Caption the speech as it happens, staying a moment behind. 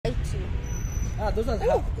I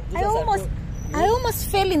almost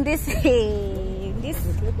fell in this this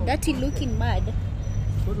dirty looking mud.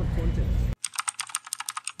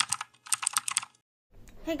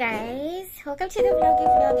 Hey guys, welcome to the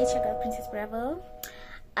vlog. It's your girl Princess Bravo,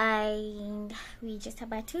 and we just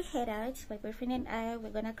about to head out. My boyfriend and I, we're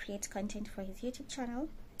gonna create content for his YouTube channel,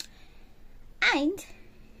 and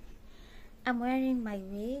I'm wearing my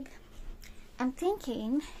wig. I'm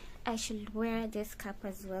thinking I should wear this cap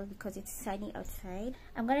as well because it's sunny outside.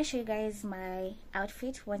 I'm gonna show you guys my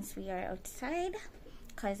outfit once we are outside,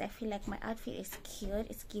 because I feel like my outfit is cute.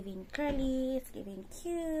 It's giving girly, it's giving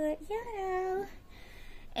cute, you know.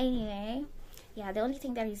 Anyway, yeah, the only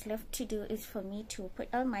thing that is left to do is for me to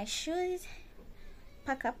put on my shoes,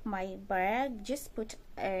 pack up my bag, just put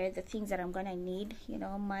the things that I'm gonna need, you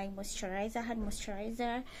know, my moisturizer, hand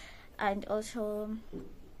moisturizer, and also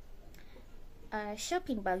a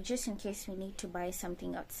shopping bag just in case we need to buy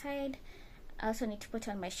something outside. I also need to put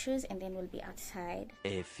on my shoes and then we'll be outside.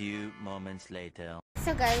 A few moments later.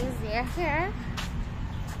 So guys, we are here.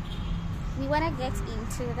 We want to get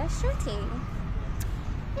into the shooting.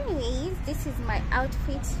 Anyways, this is my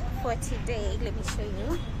outfit for today. Let me show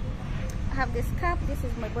you. I have this cap. This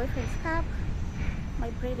is my boyfriend's cap, my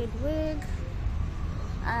braided wig,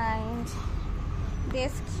 and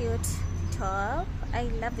this cute top. I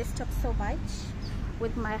love this top so much,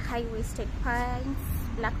 with my high-waisted pants,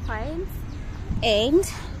 black pants, and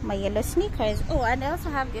my yellow sneakers. Oh, and I also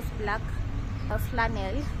have this black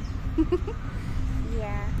flannel.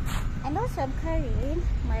 Yeah, and also I'm carrying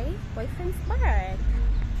my boyfriend's bag.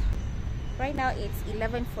 Right now it's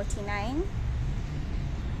 11:49,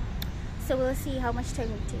 so we'll see how much time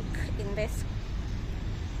we take in this.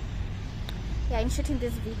 Yeah, I'm shooting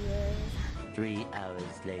this video. 3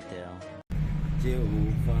 hours later.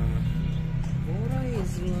 Jehovah, your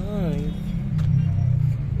eyes light.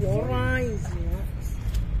 Your eyes light.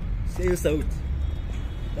 Say us out.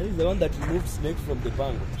 That is the one that removed snakes from the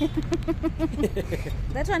pango.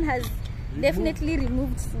 That one has definitely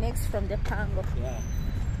removed snakes from the pango. Yeah.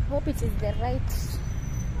 Hope it is the right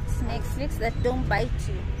snakes that don't bite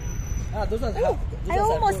you. Those are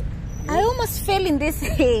I almost fell in this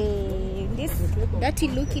this dirty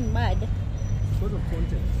looking mud. Because of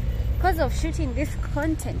content. Because of shooting this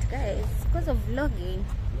content, guys. Because of vlogging.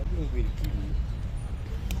 Vlogging will kill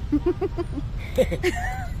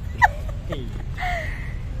you.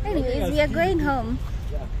 Anyways, we are going home.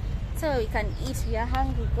 Yeah. So we can eat. We are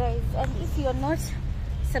hungry, guys. And if you're not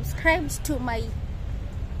subscribed to my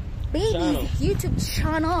baby's YouTube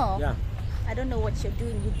channel, yeah, I don't know what you're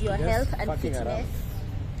doing with your health and fitness.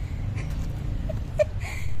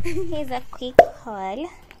 Here's a quick haul.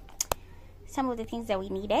 Some of the things that we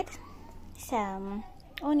needed: some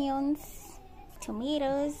onions,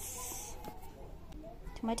 tomatoes,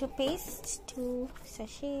 tomato paste, 2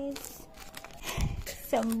 sachets,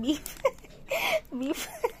 some beef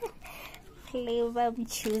flavor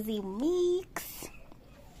mchuzi mix,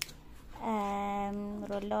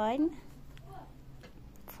 roll-on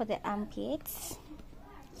for the armpits,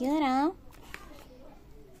 you know,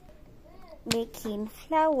 baking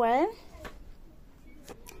flour,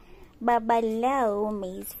 babalao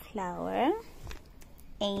maize flour,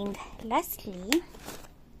 and lastly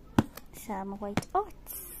some white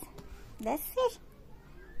oats. That's it.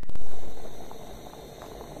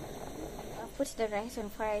 I've put the rice on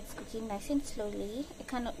fire. It's cooking nice and slowly. I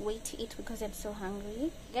cannot wait to eat because I'm so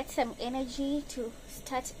hungry. Get some energy to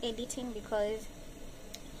start editing because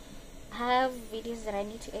I have videos that I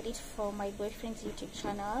need to edit for my boyfriend's YouTube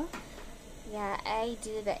channel. Yeah, I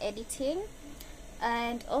do the editing,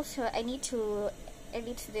 and also I need to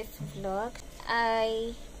edit this vlog.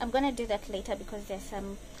 I'm gonna do that later because there's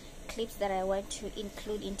some clips that I want to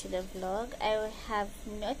include into the vlog. I have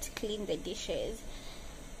not cleaned the dishes,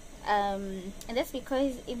 and that's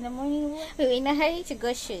because in the morning we were in a hurry to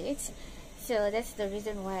go shoot, so that's the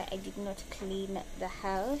reason why I did not clean the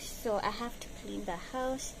house. So I have to clean the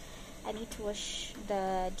house. I need to wash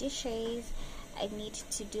the dishes. I need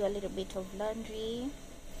to do a little bit of laundry.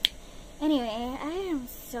 Anyway, I am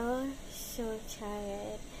so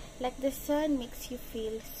tired. Like, the sun makes you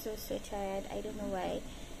feel so tired. I don't know why.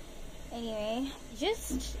 Anyway,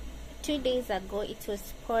 just 2 days ago it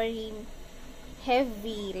was pouring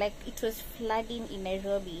heavy, like it was flooding in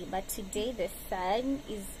Nairobi, but today the sun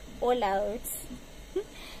is all out.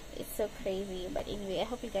 It's so crazy. But anyway, I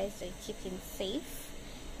hope you guys are keeping safe.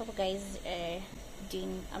 Hope you guys are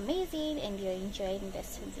doing amazing and you're enjoying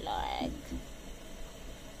this vlog.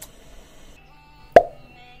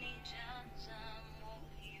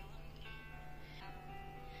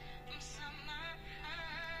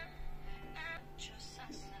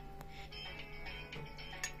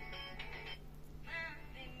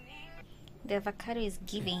 The avocado is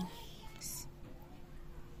giving.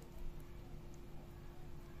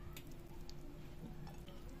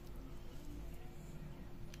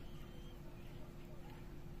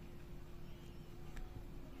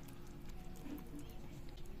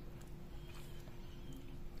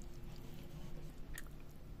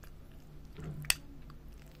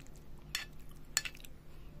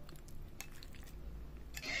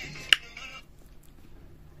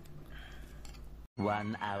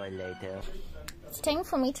 One hour later. It's time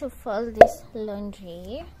for me to fold this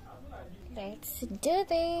laundry. Let's do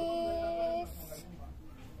this.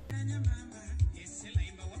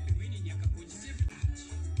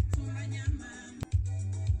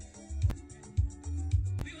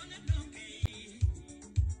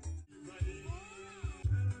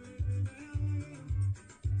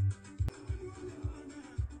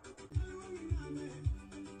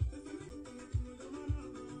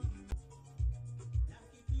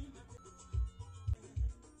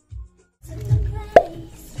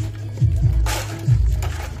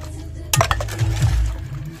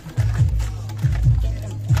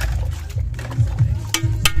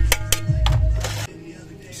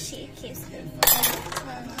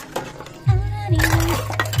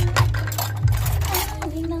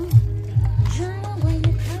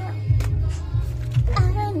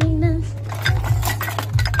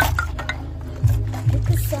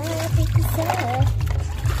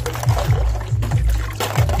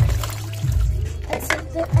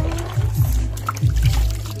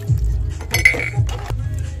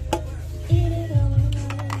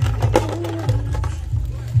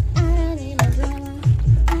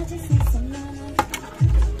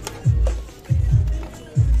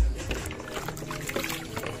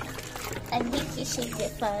 I need to shake the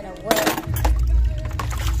fun away.